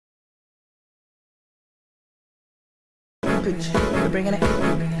We're bringing it.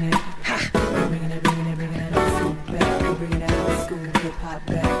 Ha. We're bringing it school back. We're bringing that school hip hop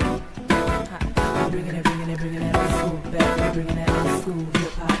back. We're bringing it school back. We're bringing that school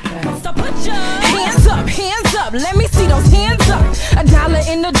hip hop back. So put your hands up, let me see those hands up.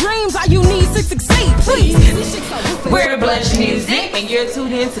 $1 in the dreams, all you need to succeed, please. We're Blushhh Music, and you're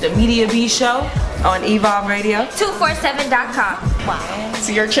tuned in to the Media B Show on Evolve Radio. 247.com. Wow.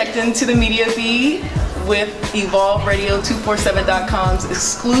 So you're checked into the Media B with Evolve Radio 247.com's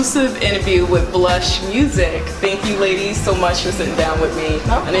exclusive interview with Blushhh Music. Thank you ladies so much for sitting down with me.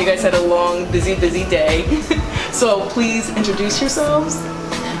 I know you guys had a long, busy day. So please introduce yourselves.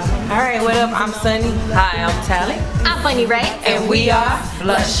 Alright, what up? I'm Sunny. Hi, I'm Tally. I'm Bunny Ray. And we are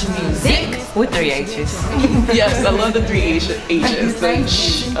Blushhh Music with 3 H's. Yes, I love the 3 H's.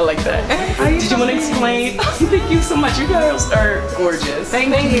 I like that. Did you want to explain? Thank you so much. You girls are gorgeous.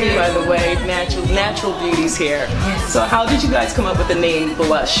 Thank you. By the way, natural beauties here. So how did you guys come up with the name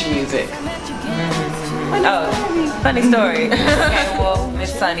Blushhh Music? Oh, funny story. Okay, well,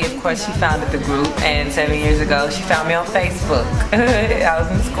 Miss Sunny, of course, she founded the group, and 7 years ago, she found me on Facebook. I was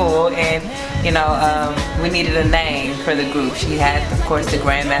in school, and you know, we needed a name for the group. She had, of course, the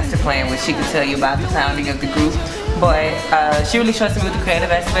Grand Master Plan, which she could tell you about the founding of the group. But she really trusted me with the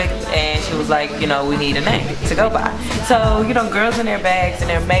creative aspect, and she was like, you know, we need a name to go by. So, you know, girls in their bags and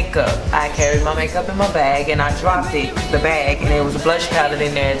their makeup. I carried my makeup in my bag, and I dropped the bag, and there was a blush palette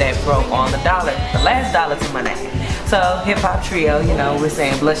in there that broke on the last dollar to my name. So, hip hop trio, you know, we're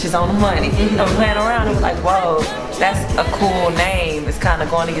saying Blushhh is on the money. And we're playing around, and we're like, whoa, that's a cool name. It's kind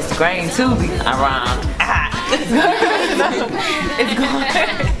of going against the grain too.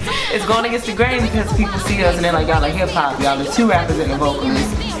 It's going against the grain because people see us and they're like, y'all are hip hop, y'all are 2 rappers and a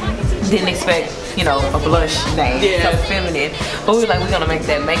vocalist. Didn't expect, you know, a blush name, so feminine. But we were like, we're gonna make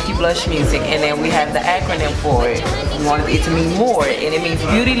that Make You Blush Music, and then we have the acronym for it. We wanted it to mean more, and it means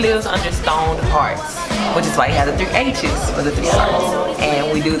beauty lives under stoned hearts, which is why you have the 3 H's for the 3 songs.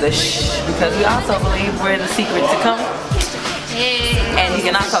 And we do the shh because we also believe we're the secret to come. And you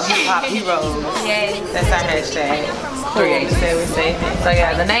can also hip hop heroes. That's our hashtag. 3 H's that we say. So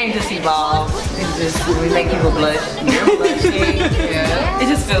yeah, the name just evolved. It's just, we make people blush. You're blushing. It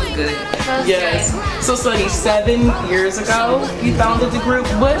just feels good. Yes. So Sunny, 7 years ago, you founded the group.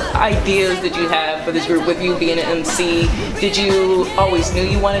 What ideas did you have for this group? With you being an MC, did you always knew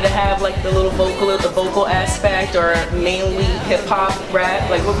you wanted to have like the little vocal aspect, or mainly hip hop, rap?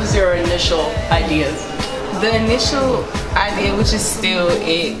 Like, what was your initial ideas? The initial idea, which is still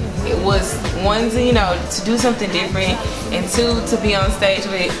it was one to, you know, to do something different, and 2, to be on stage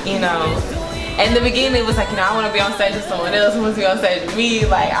with, you know, in the beginning it was like, you know, I want to be on stage with someone else who wants to be on stage with me,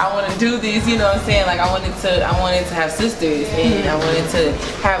 like I want to do this, you know what I'm saying? Like I wanted to have sisters, and I wanted to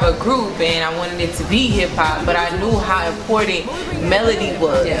have a group, and I wanted it to be hip hop, but I knew how important melody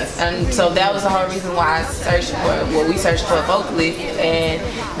was. And so that was the whole reason why I searched for, we searched for a vocalist, and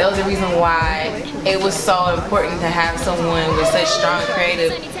that was the reason why it was so important to have someone with such strong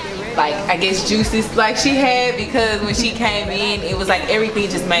creative, like, I guess, juices like she had, because when she came in, it was like everything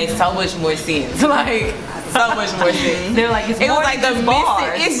just made so much more sense. Like, so much more sense. They're like, it was like the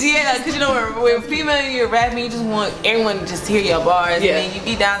bars. Because you know, when female you're rapping, you just want everyone to just hear your bars, and then you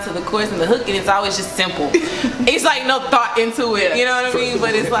get down to the chorus and the hook, and it's always just simple. It's like no thought into it, you know what I mean?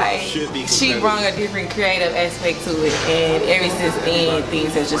 But it's like, she brought a different creative aspect to it, and ever since then,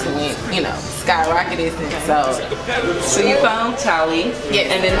 things have just went, you know, skyrocketed. So you found Tally,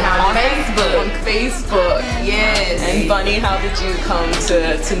 and then on Facebook. On Facebook, yes. And Bunny, how did you come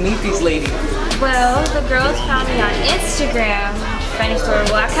to meet these ladies? Well, the girls found me on Instagram. Funny story.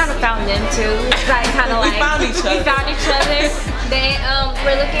 Well, I kind of found them too. It's like kind of like we found each other. They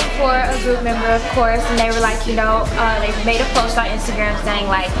were looking for a group member, of course, and they were like, you know, they made a post on Instagram saying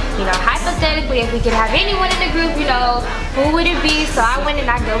like, you know, hypothetically, if we could have anyone in the group, you know, who would it be? So I went and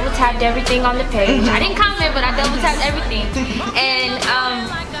I double tapped everything on the page. I didn't comment, but I double tapped everything, and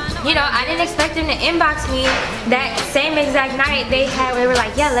you know, I didn't expect them to inbox me that same exact night. They were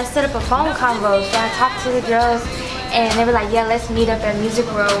like, yeah, let's set up a phone convo. So I talked to the girls, and they were like, yeah, let's meet up at Music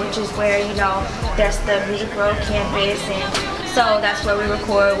Row, which is where, you know, there's the Music Row campus, and so that's where we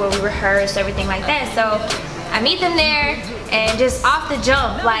record, where we rehearse, everything like that. So I meet them there, and just off the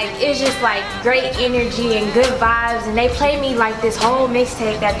jump, like, it's just like great energy and good vibes, and they played me like this whole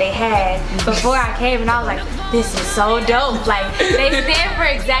mixtape that they had before I came, and I was like, this is so dope. Like, they stand for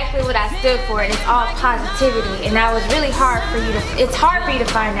exactly what I stood for, and it's all positivity, and that was really hard for you to, it's hard for you to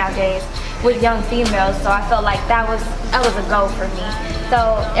find nowadays with young females, so I felt like that was a go for me.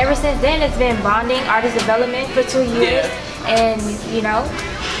 So ever since then, it's been bonding, artist development for 2 years, and you know,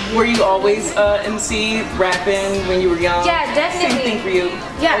 Were you always MC, rapping when you were young? Yeah, definitely. Same thing for you.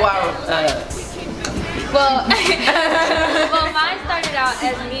 Yeah. Wow. Well, well, mine started out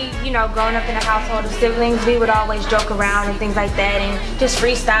as me, you know, growing up in a household of siblings. We would always joke around and things like that, and just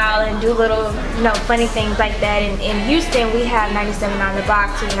freestyle and do little, you know, funny things like that. And in Houston, we have 97 on the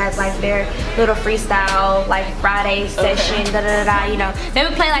Box, who has like their little freestyle, like Friday session, da da da da. You know, they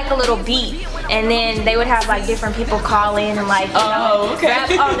would play like a little beat, and then they would have like different people call in and like, you know,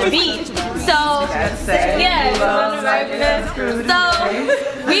 rap on the beat. So yeah, so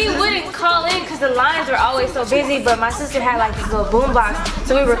we wouldn't call in because the lines were always so busy, but my sister had like this little boom box,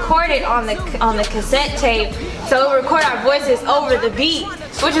 so we recorded on the cassette tape, so we would record our voices over the beat,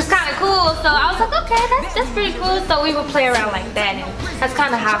 which was kind of cool. So I was like, okay, that's pretty cool. So we would play around like that, and that's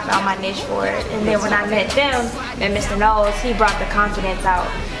kind of how I found my niche for it. And then when I met them and Mr. Knowles, he brought the confidence out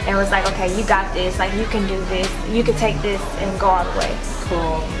and was like, okay, you got this, like you can do this, you can take this and go all the way.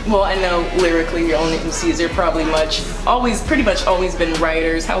 Cool. Well, I know lyrically your own MCs are probably pretty much always been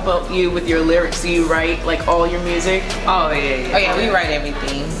writers. How about you with your lyrics? Do you write like all your music? Oh yeah. Oh yeah, we write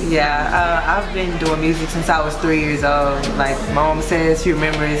everything. Yeah, I've been doing music since I was 3 years old. Like my mom says, she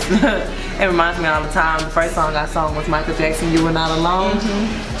remembers. It reminds me all the time. The first song I sung was Michael Jackson, You Were Not Alone.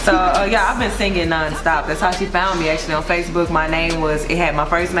 So yeah, I've been singing non-stop. That's how she found me actually on Facebook. My name was, it had my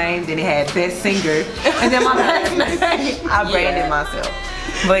first name, then it had Best Singer, and then my last name. I branded myself.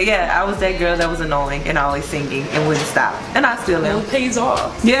 But yeah, I was that girl that was annoying and always singing and wouldn't stop. And I still am. It pays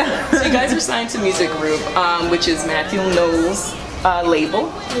off. Yeah. So you guys are signed to Music Group, which is Matthew Knowles'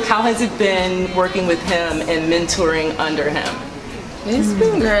 label. How has it been working with him and mentoring under him? It's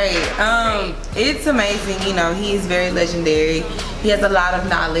been great. It's amazing. You know, he's very legendary. He has a lot of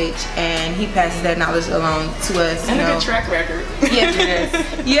knowledge, and he passes that knowledge along to us. And you a know. good track record. Yes,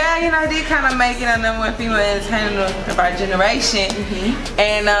 yeah, you know, I did kind of make it a #1 female entertainer of our generation,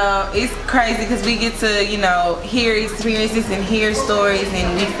 and it's crazy because we get to, you know, hear experiences and hear stories,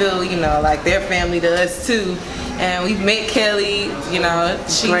 and we feel, you know, like their family to us too. And we've met Kelly, you know,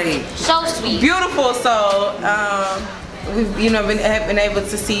 she's great, so sweet, beautiful. So we've, you know, have been able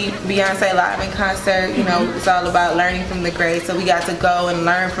to see Beyonce live in concert. You know, it's all about learning from the greats. So we got to go and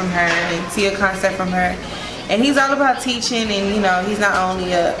learn from her and see a concert from her. And he's all about teaching, and you know, he's not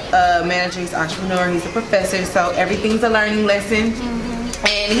only a manager, he's an entrepreneur, he's a professor. So everything's a learning lesson.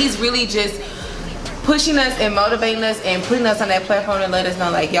 And he's really just pushing us and motivating us and putting us on that platform to let us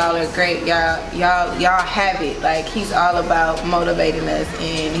know, like, y'all are great, y'all have it. Like, he's all about motivating us,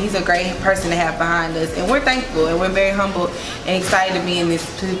 and he's a great person to have behind us, and we're thankful and we're very humble and excited to be in this,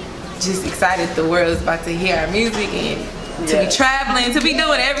 just excited the world is about to hear our music and to be traveling, to be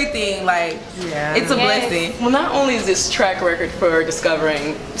doing everything. Like, it's a blessing. Well, not only is this track record for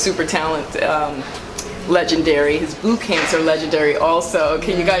discovering super talent legendary, his boot camps are legendary also.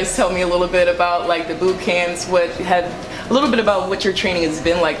 Can you guys tell me a little bit about like the boot camps, a little bit about what your training has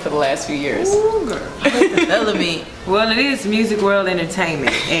been like for the last few years? Ooh, girl. Element. Well, it is Music World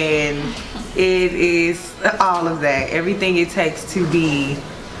Entertainment, and it is all of that, everything it takes to be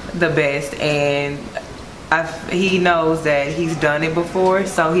the best. And he knows that he's done it before,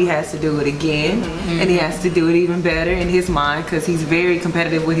 so he has to do it again, and he has to do it even better in his mind, because he's very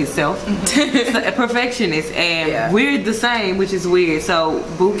competitive with himself. A perfectionist, and we're the same, which is weird. So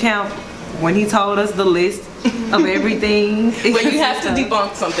boot camp, when he told us the list of everything, but you have to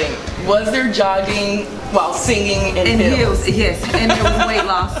debunk something. Was there jogging while singing in heels? Yes, and there was weight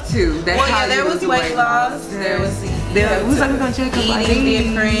loss too. That's how there was weight loss. There was eating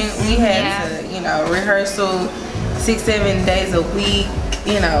different. We had to, you know, rehearsal 6-7 days a week.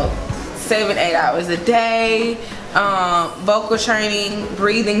 You know, 7-8 hours a day. Vocal training,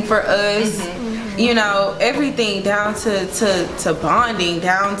 breathing for us. You know, everything down to bonding,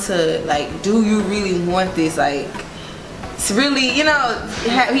 down to like, do you really want this? Like, it's really, you know,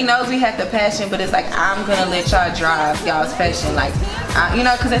 he knows we have the passion, but it's like, I'm gonna let y'all drive y'all's passion. Like, you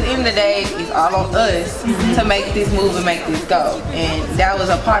know, because at the end of the day, it's all on us to make this move and make this go. And that was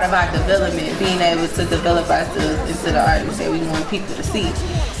a part of our development, being able to develop ourselves into the artists that we want people to see.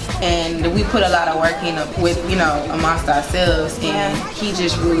 And we put a lot of work in with, you know, amongst ourselves, and he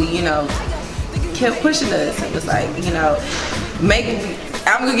just really, you know, kept pushing us. It was like, you know,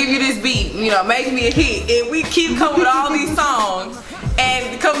 I'm gonna give you this beat, you know, make me a hit. And we keep coming with all these songs,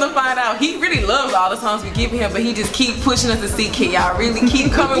 and come to find out, he really loves all the songs we give him, but he just keep pushing us to see, can y'all really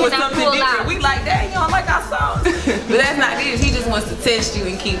keep coming with something different? We like that, you don't like our songs. But that's not it. He just wants to test you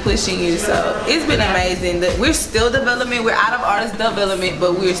and keep pushing you. So it's been amazing. We're still developing. We're out of artist development,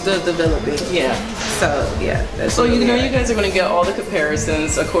 but we're still developing. Yeah. So yeah. That's so you know, you guys are going to get all the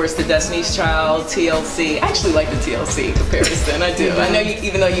comparisons. Of course, the Destiny's Child, TLC. I actually like the TLC comparison. I do. I know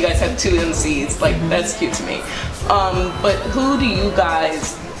even though you guys have 2 MCs, like that's cute to me. But who do you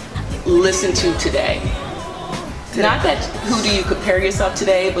guys listen to today? Not that who do you compare yourself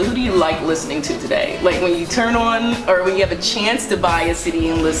today, but who do you like listening to today? Like when you turn on, or when you have a chance to buy a CD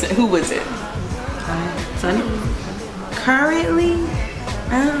and listen, who is it? Sunny? Currently,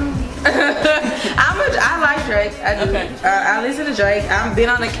 I like Drake. I do. Okay. I listen to Drake. I've been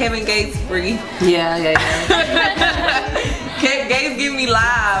on a Kevin Gates spree. Yeah. Gates give me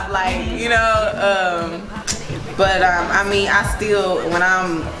live, like, you know. But I mean, I still, when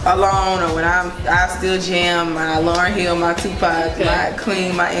I'm alone or when I still jam my Lauryn Hill, my Tupac, my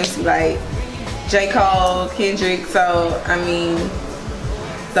Queen, my MC, like J. Cole, Kendrick. So I mean,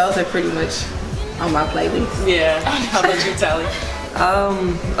 those are pretty much on my playlist. Yeah. How about you, Tally?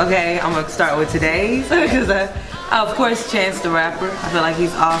 Okay, I'm gonna start with today's because of course Chance the Rapper. I feel like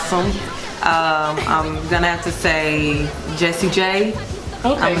he's awesome. I'm gonna have to say Jessie J.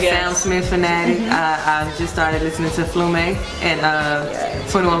 Okay, I'm a Sam Smith fanatic. I just started listening to Flume and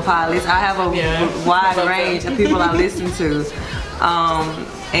 21 Pilots. I have a wide range of people I listen to.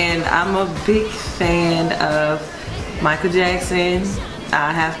 And I'm a big fan of Michael Jackson.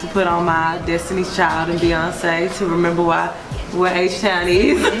 I have to put on my Destiny's Child and Beyonce to remember where H-Town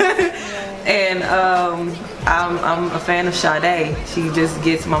is. And I'm a fan of Sade. She just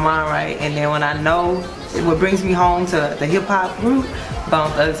gets my mind right. And then when I know, what brings me home to the hip hop group,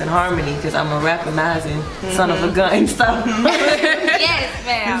 Bone Thugs and Harmony, because I'm a rappinizing son of a gun. So Yes,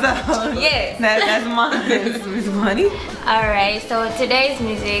 ma'am. so Yes. that's mine, Miss Money. Alright, so today's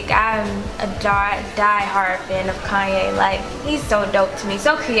music, I'm a die-hard fan of Kanye. Like, he's so dope to me,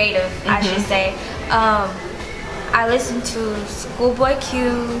 so creative, I should say. I listen to Schoolboy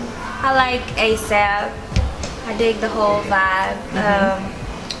Q, I like ASAP, I dig the whole vibe.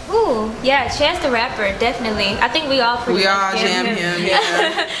 Ooh, yeah, Chance the Rapper, definitely. I think we all pretty much jam him,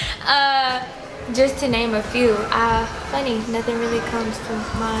 yeah. Just to name a few. Funny, nothing really comes to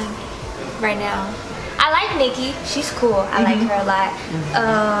mind right now. I like Nicki, she's cool. I like her a lot.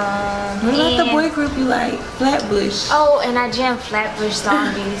 What about the boy group you like? Flatbush. Oh, and I jam Flatbush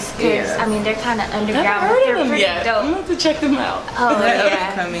Zombies because I mean they're kind of underground, but they're pretty dope. I'm going to check them out. Oh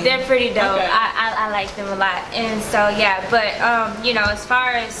yeah, they're pretty dope. Okay. I like them a lot, and so yeah. But you know, as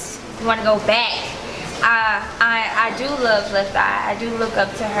far as you want to go back, I do love Left Eye. I do look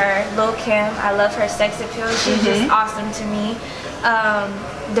up to her. Lil Kim, I love her sex appeal. She's just awesome to me.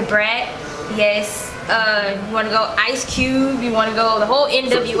 The Brat, yes. You want to go Ice Cube, you want to go the whole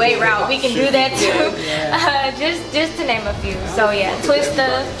NWA route, we can do that too. Just to name a few. So yeah,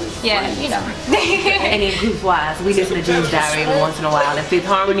 Twista, yeah, you know. And then group wise, we listen to Jim's Diary every once in a while. And Fifth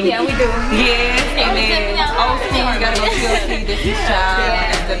Harmony. Yeah, we do. Yes, and then old school, you gotta go TLC, Destiny's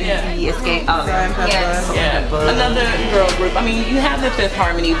Child, SWV, Escape. Another girl group. I mean, you have the Fifth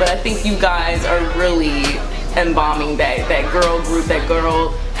Harmony, but I think you guys are really embalming that girl group, that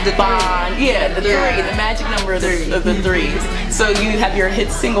girl bond. Yeah, the three, the magic number of the threes. So you have your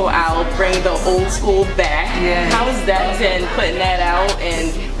hit single out, bring the old school back. How has that been, putting that out,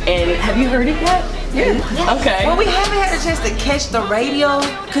 and have you heard it yet? Yeah. Okay. Well, we haven't had a chance to catch the radio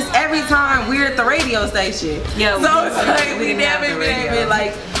because every time we're at the radio station. Yeah. So it's like we never been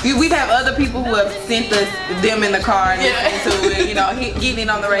like we've had other people who have sent us them in the car and listen to it, you know, getting it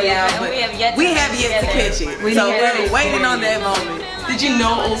on the radio, but we have yet to catch it. So we're waiting on that moment. Did you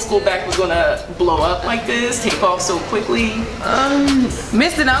know Old School Back was gonna blow up like this, take off so quickly?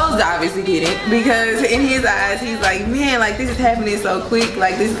 Mr. Nose obviously didn't, because in his eyes he's like, man, like this is happening so quick,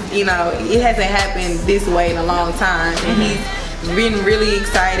 like this, you know, it hasn't happened this way in a long time, and he's been really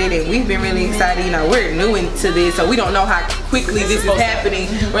excited, and we've been really excited. You know, we're new into this, so we don't know how quickly this is happening.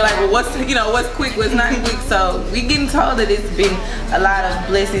 We're like, well, what's quick, what's not quick? So we getting told that it's been a lot of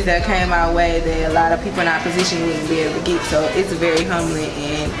blessings that came our way that a lot of people in our position wouldn't be able to get. So it's very humbling,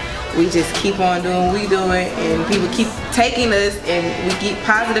 and we just keep on doing what we doing, and people keep taking us, and we get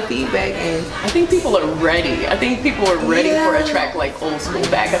positive feedback. And I think people are ready. I think people are ready for a track like Old School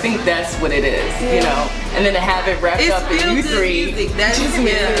Back. I think that's what it is, you know. And then to have it wrapped up in you three, that just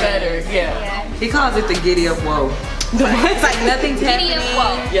makes it better. He calls it the Giddy Up Whoa. It's like nothing's happening.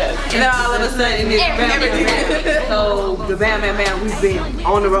 Yes. And then all of a sudden it's everything. So the Bam Bam Bam, we've been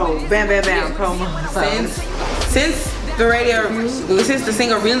on the road. Bam Bam Bam, promo. Since the radio, since the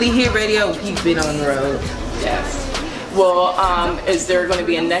single really hit radio, he's been on the road. Yes. Well, is there going to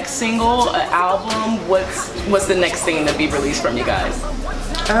be a next single, an album? What's the next thing to be released from you guys?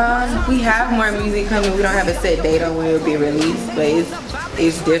 We have more music coming. We don't have a set date on when it will be released, but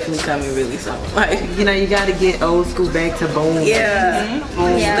it's definitely coming really soon. Like, you know, you gotta get old school back to boom. yeah.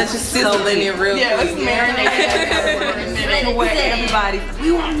 Boom. Yeah. Let's just sizzle in it real Yeah, let's quick. marinate. Where everybody,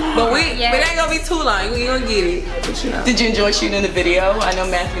 we want more. But it ain't gonna be too long. We gonna get it. But you know. Did you enjoy shooting the video? I know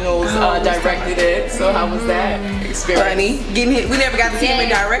Matthew Knowles directed it, so how was that experience? Funny. Getting hit. We never got to see him in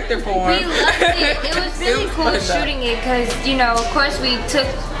Yeah. director form. We loved it. It was really was cool fun, though. shooting it because, you know, of course we took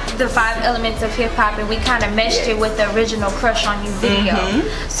the 5 elements of hip hop and we kind of meshed it with the original Crush on You video.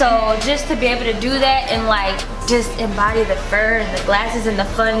 So just to be able to do that and like just embody the fur and the glasses and the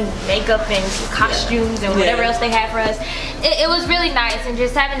fun makeup and costumes and whatever else they had for us, it was really nice. And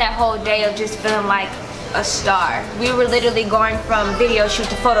just having that whole day of just feeling like a star. We were literally going from video shoot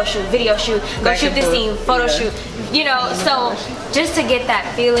to photo shoot, video shoot, go Back shoot and this forth. scene, photo shoot, you know. So just to get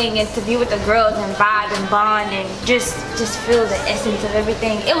that feeling and to be with the girls and vibe and bond and just feel the essence of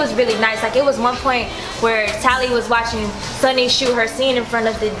everything, it was really nice. Like, it was one point where Tally was watching Sunny shoot her scene in front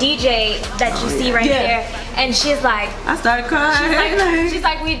of the DJ that you see right there, and she's like, I started crying. she's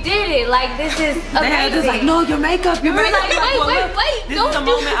like, we did it. Like, this is amazing. They had this like, no, your makeup, your We're makeup. like, wait, This don't is the do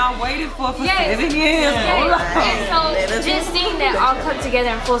moment I waited for Yes. 7 years. And so just seeing that all come together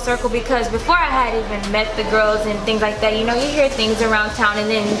in full circle, because before I had even met the girls and things like that, you know, you hear things around town and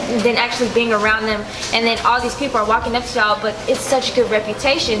then actually being around them, and then all these people are walking up to y'all, but it's such good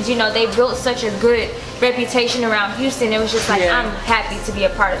reputations. You know, they built such a good reputation around Houston. It was just like, I'm happy to be a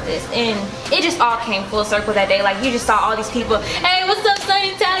part of this. And it just all came full circle that day. Like, you just saw all these people, hey, what's up,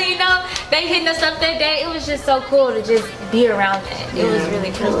 Sunny, Tally, you know, they hitting us up that day. It was just so cool to just be around that. It was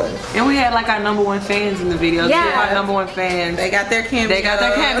really cool. And we had like our #1 fans in the video. Yeah. Two of our #1 fans. They got their cameo. They got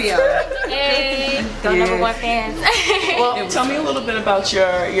their cameo. Hey, go Yes. #1 fans. Well, tell me a little bit about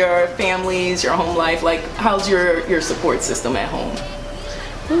your families, your home life. Like, how's your support system at home?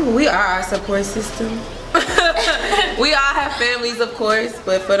 Ooh, we are our support system. We all have families, of course,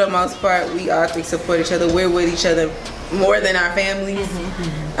 but for the most part, we all 3 support each other. We're with each other more than our families.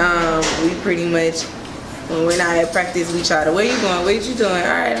 We pretty much, when we're not at practice, we try to, where you going? What you doing?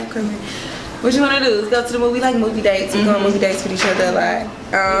 All right, I'm coming. What you want to do? Let's go to the movie. We like movie dates. We go on movie dates with each other a lot.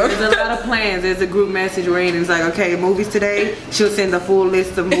 There's a lot of plans. There's a group message where it's like, okay, movies today. She'll send a full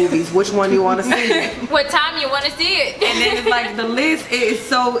list of movies. Which one you want to see? What time you want to see it? And then it's like the list is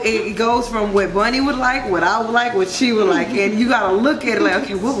so, it goes from what Bunny would like, what I would like, what she would like, and you gotta look at it like,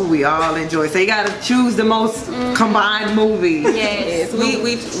 okay, what would we all enjoy? So you gotta choose the most combined movie. Yes.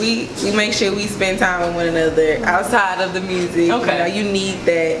 Yes, we make sure we spend time with one another outside of the music. Okay. You know, you need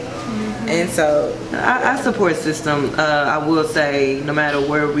that. And so Our support system, I will say, no matter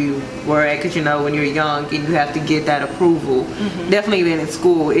where we were at, because you know, when you're young and you have to get that approval, definitely even in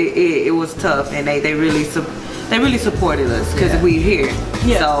school, it was tough, and they really supported us because we're here.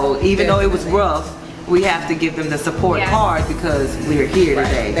 So even though it was rough, we have to give them the support hard because we're here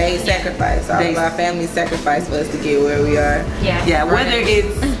today. they sacrifice. All of our family sacrificed for us to get where we are. Yeah, whether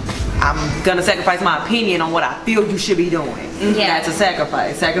it's I'm gonna sacrifice my opinion on what I feel you should be doing. That's a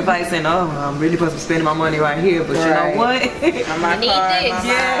sacrifice. Sacrificing, oh, I'm really supposed to be spending my money right here, but you know what? On my need car, this.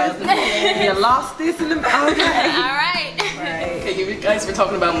 my miles. You lost this in the okay. Alright. Okay, you guys were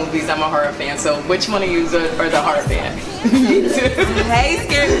talking about movies. I'm a horror fan. So which one of you are the horror fan?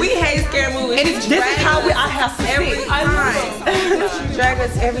 We hate scary movies. And this is how I have to every sit. time. Drag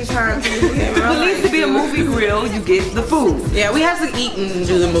us every time. At least to be a movie grill, you get the food. Yeah, we have to eat and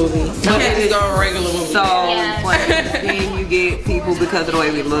do the movie. We can't just go a regular movie. So then you get people, because of the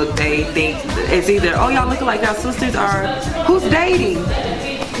way we look, they think it's either, oh, y'all looking like y'all sisters, or who's dating?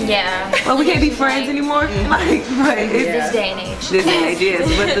 Yeah. Well, we can't be friends anymore. Like, but it's This day and age. this age, yes.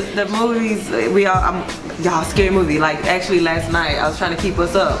 But the movies, y'all scary movie. Like, actually last night I was trying to keep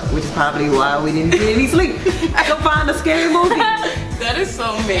us up, which is probably why we didn't get any sleep. I go find a scary movie. That is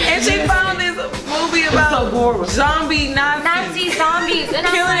so mean. And she found this movie about zombie Nazi zombies. And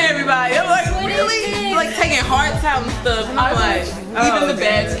I'm killing like, everybody. I'm like, what is really? this? Like taking hearts out and stuff. And I'm like, Even the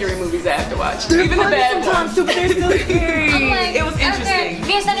bad scary movies I have to watch. Even the bad ones. But they're still scary. I'm like, It was interesting.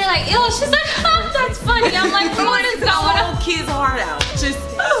 Me and Sunny are like, ew. She's like, oh, that's funny. I'm like, what is going on? kid's heart out. Just,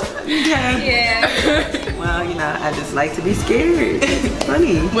 Okay. Yeah. Well, you know, I just like to be scared. It's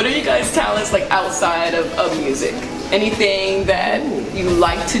funny. What are you guys' talents like outside of music? Anything that you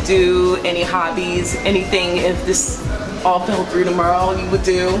like to do? Any hobbies? Anything if this all fell through tomorrow you would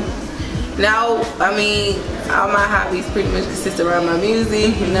do? now, I mean, all my hobbies pretty much consist around my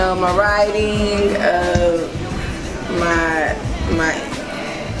music, you know, my writing, my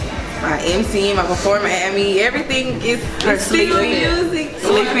MCing, my performing. I mean, everything is Her still sleeping. music.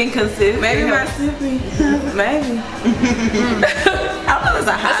 Sleeping consists. Maybe my sleeping. Maybe. I don't know if it's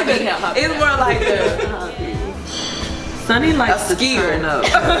a hobby. a good hobby. It's more like a. Sonny likes to skill. turn up.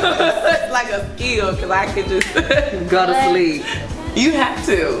 It's like a skill because I could just Go to sleep. You have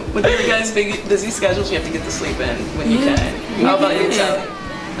to. With your guys' big busy schedules, you have to get to sleep in when you can. How about you,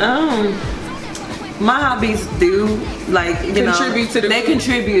 Tony? My hobbies do, like, you Contribute know, to the they group.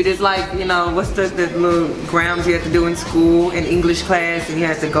 contribute. It's like, you know, what's the little grounds you have to do in school, in English class, and you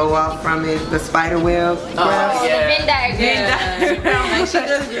have to go out from it, the spider web. Oh, The yeah. Venn diagram. Like she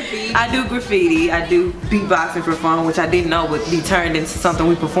does graffiti. I do graffiti. I do beatboxing for fun, which I didn't know would be turned into something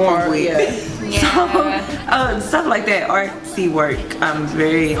we perform with. Yeah. Stuff like that, artsy work. I'm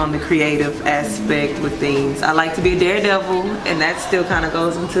very on the creative aspect with things. I like to be a daredevil, and that still kind of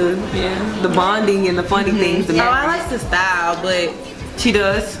goes into the bonding and the funny things. The Oh, I like the style, but she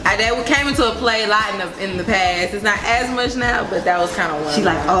does. that came into a play a lot in the past. It's not as much now, but that was kind of one. She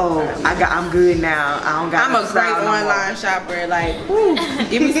like, oh, I'm good now. I don't got. I'm no a great style no more. online shopper. Like, woo,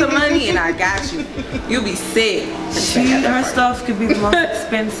 give me some money and I got you. You'll be sick. Her stuff could be the most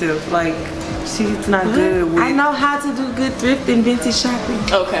expensive. Like, she's not good with. I know how to do good thrift and vintage shopping.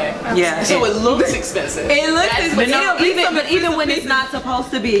 Okay. Yeah. So it looks expensive. It looks That's- expensive. But even when it's not supposed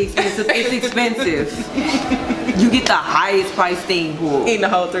to be expensive, it's expensive. You get the highest price thing for. Eating the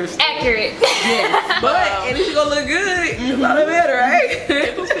whole thrift store. Accurate. But and it's gonna look good. It's a lot better, right?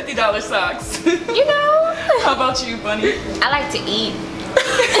 Get those $50 socks. You know. How about you, Bunny? I like to eat.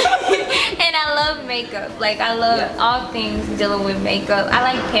 And I love makeup. Like I love all things dealing with makeup. I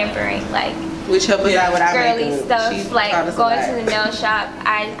like pampering, like Which help us out with our girly makeup. stuff. She Like taught us a going lot. to the nail shop.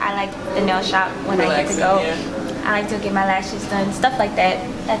 I like the nail shop when I get to go. Relaxing, I like to get my lashes done, stuff like that.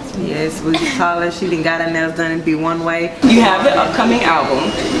 That's me. Yes, we taught her she didn't got her nails done and be one way. You have the upcoming album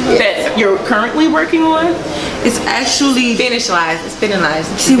that you're currently working on. It's actually. Finish lines. It's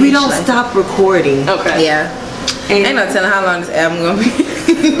finalized. See, we don't stop recording. Okay. Yeah. And Ain't no telling how long this album gonna be.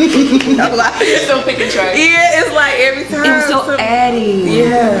 I'm like, You're still picking tracks. yeah, it's like every time. and so something- adding.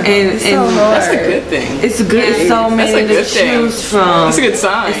 Yeah. And, It's so and hard. That's a good thing. it's good. It's so That's many a to good thing. choose from. That's a good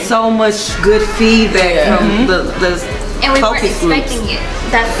sign. It's so much good feedback Yeah. from the And we weren't focus groups. expecting it.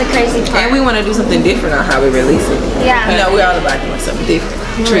 That's the crazy part. And we want to do something different on how we release it. Yeah. You know, we're all about doing something different.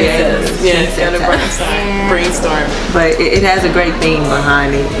 Creative. Yeah, it's gonna brainstorm. But it has a great theme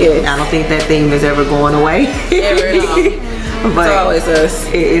behind it. Yes. I don't think that theme is ever going away. Ever, no. But It's always us.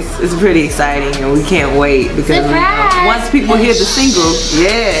 it's pretty exciting, and we can't wait because Surprise! once people hear the single,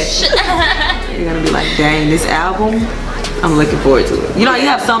 you're gonna be like, dang, this album, I'm looking forward to it. You know, you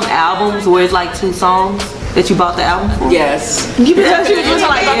have some albums where it's like 2 songs that you bought the album for, Yes. because You you were just talking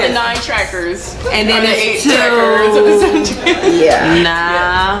like about the 9 trackers. and then or the it's 8 trackers. or the 7 trackers. Yeah.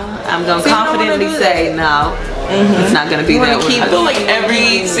 Nah, I'm gonna See, you don't wanna confidently do say no. It's not gonna be wanna that keep one. I feel like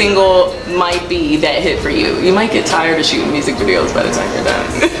every single might be that hit for you. You might get tired of shooting music videos by the time you're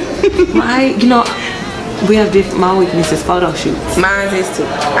done. You know, we have different. My weakness is photo shoots. Mine is too.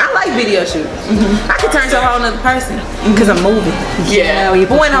 I like video shoots. I can turn to a whole nother person because I'm moving. Yeah. you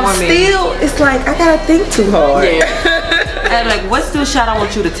But when I'm performing. still, it's like I gotta think too hard. Yeah. And like, what's the shot I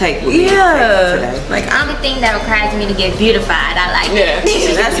want you to take with me Yeah. today? Like I'm. Anything that requires me to get beautified, I like Yeah.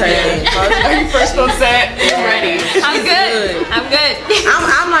 it. That's her thing. When you first on set, you're ready. I'm good. I'm good.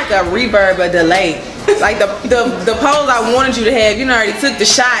 I'm like a reverb, a delay. Like the pose I wanted you to have, you know, already took the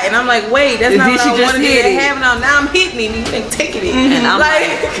shot, and I'm like, wait, that's not Then what she I just wanted you hit to it. have. Now I'm hitting it, and you ain't taking it. And I'm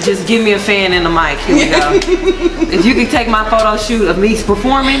like, just give me a fan and a mic. Here we go. If you can take my photo shoot of me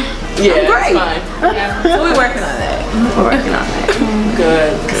performing, Yeah, great. that's fine. So we're working on that. we're working on that.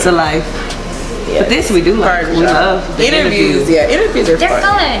 Good. It's a life. But this we do like. We love the interviews. interviews. Yeah, interviews are They're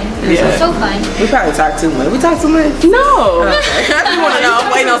fun. fun. Yeah. So fun. We probably talk too much. We talk too much. No. I just want to know.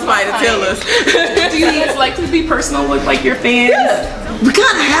 I'm waiting on somebody to tell us. Do you guys like to be personal with like your fans? We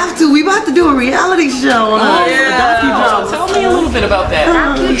kind of have to. We about to do a reality show. Oh, tell me a little bit about that.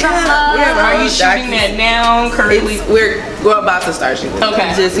 Are you shooting that now currently? We're about to start shooting.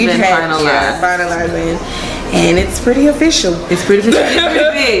 Okay. Just We've been had finalized. finalizing, and it's pretty official. It's pretty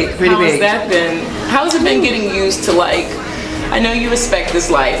big. Pretty How has big. that been? How has it been getting used to like? I know you respect this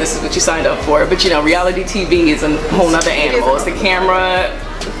life. This is what you signed up for. But you know, reality TV is a whole nother animal. It's the camera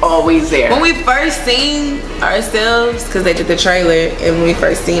always there. When we first seen ourselves, because they did the trailer, and when we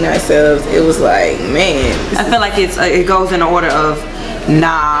first seen ourselves, it was like, man. I feel like it goes in the order of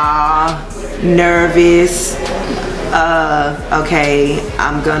nervous, okay,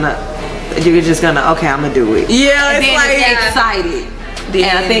 you're just gonna, okay, I'm gonna do it. Yeah, And it's then like it's excited. Then-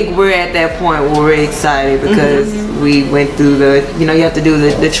 And I think we're at that point where we're excited because we went through the, you have to do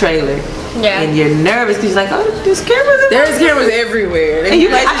the trailer. Yeah. and you're nervous because you're like, oh, there's cameras. There's cameras everywhere. And I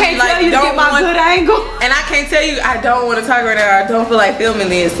can't tell you to get my good angle. And I can't tell you I don't want to talk right now. I don't feel like filming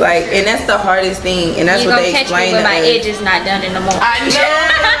this. Like, and that's the hardest thing. And that's You're what gonna they catch explain me with to my us. edges not done in the morning. I know.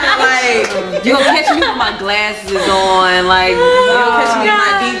 Like, You're gonna catch me with my glasses on, like, you'll catch me with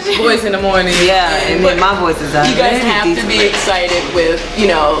my deep voice in the morning. yeah, and then my voice is out. You guys have to be excited with, you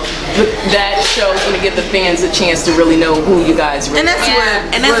know, that show's going to give the fans a chance to really know who you guys really And that's Yeah.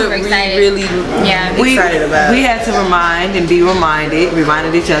 what, And that's what what we're we excited. really excited about. We had to reminded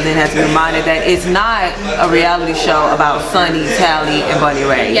each other, and had to be reminded that it's not a reality show about Sunny, Tally, and Bunny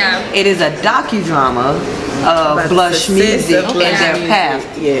Ray. Yeah. It is a docudrama of About Blushhh the music success of and Blushhh their music. path.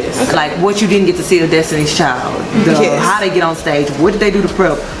 Yes. Like what you didn't get to see of Destiny's Child, Yes. how they get on stage, what did they do to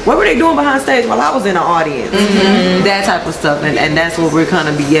prep, what were they doing behind stage while I was in the audience, that type of stuff, and that's what we're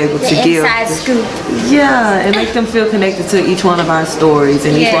gonna be able to The give. inside scoop. Yeah, and make them feel connected to each one of our stories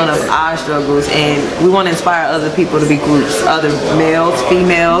and each Yes. one of our struggles, and we want to inspire other people to be groups, other males,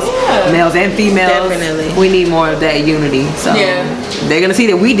 females, males and females. Definitely. We need more of that unity. So Yeah. they're gonna see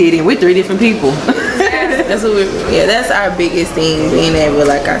that we did it, and we're 3 different people. That's what that's our biggest thing, being able,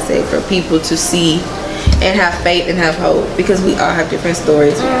 like I said, for people to see and have faith and have hope, because we all have different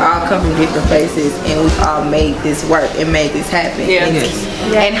stories. We all come from different places, and we've all made this work and made this happen. Yeah. And,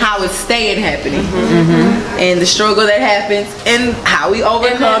 and how it's staying happening, and the struggle that happens, and how we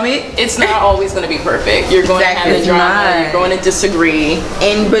overcome it. It's not always going to be perfect. You're going Exactly. to have It's drama. not. You're going to disagree.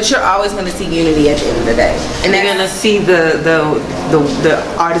 But you're always going to see unity at the end of the day. And You're gonna see the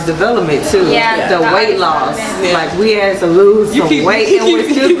artist development too. Yeah, the the weight artist loss. development. Like we had to lose some weight, and we're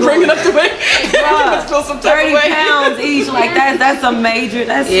still bringing up the weight. Bruh, Feel some type 30 of way. pounds each, like that's a major,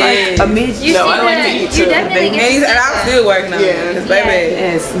 that's Yes. like a midget. You No, see I like to the- eat you too. definitely get to see and I'm the- still working on Yeah. it. 'Cause baby,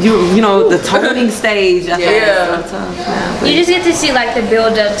 Yes, you know the toning stage. I think Yeah. it's so tough now. You just get to see like the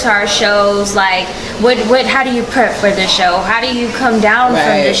build up to our shows, like how do you prep for the show? How do you come down from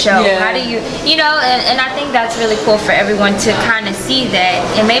the Right. show? Yeah. How do you know, and I think that's really cool for everyone to kind of see that,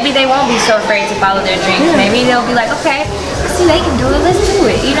 and maybe they won't be so afraid to follow their dreams. Maybe they'll be like, okay, see they can do it, let's do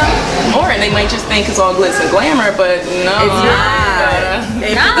it, you know? Or they might just think it's all glitz and glamour, but no. it's not.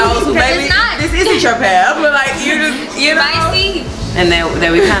 And No, for those who because maybe it's not. this isn't your path, but like you just, you know. Might see. And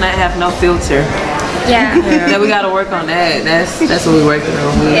that we kind of have no filter. Yeah. That we got to work on that. That's what we're working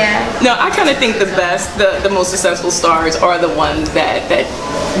on. Yeah. No, I kind of think the best, the most successful stars are the ones that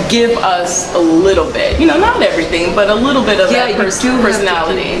give us a little bit, you know, not everything, but a little bit of that you do have to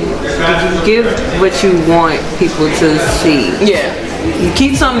personality. give what you want people to see. Yeah. You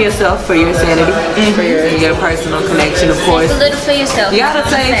keep some of yourself for your sanity, for your personal connection, of course. A little for yourself. You gotta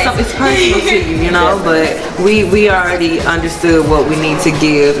say something, it's personal to you, you know, but we already understood what we need to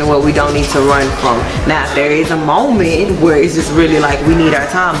give and what we don't need to run from. Now, if there is a moment where it's just really like we need our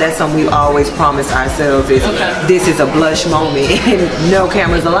time, that's something we always promise ourselves is this is a Blushhh moment and no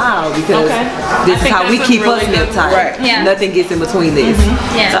cameras allowed, because this is how we that's a keep really us nip good- tight. right. Yeah. Nothing gets in between this.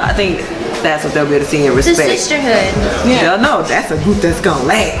 Yeah. So I think that's what they'll be able to see and It's a respect. sisterhood. They'll know that's a group that's gonna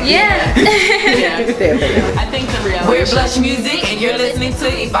last. Yeah. Yeah. I think the reality We're Blushhh Music, and you're listening to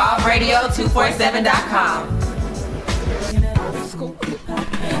EvolveRadio247.com.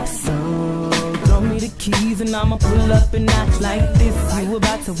 So throw me the keys and I'ma pull up and act like this. You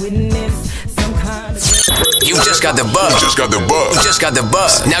about to witness some kind of. You just got the buzz. You just got the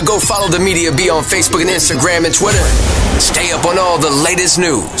buzz. Now go follow the Media B on Facebook and Instagram and Twitter. Stay up on all the latest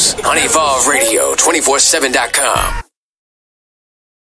news on EvolveRadio247.com.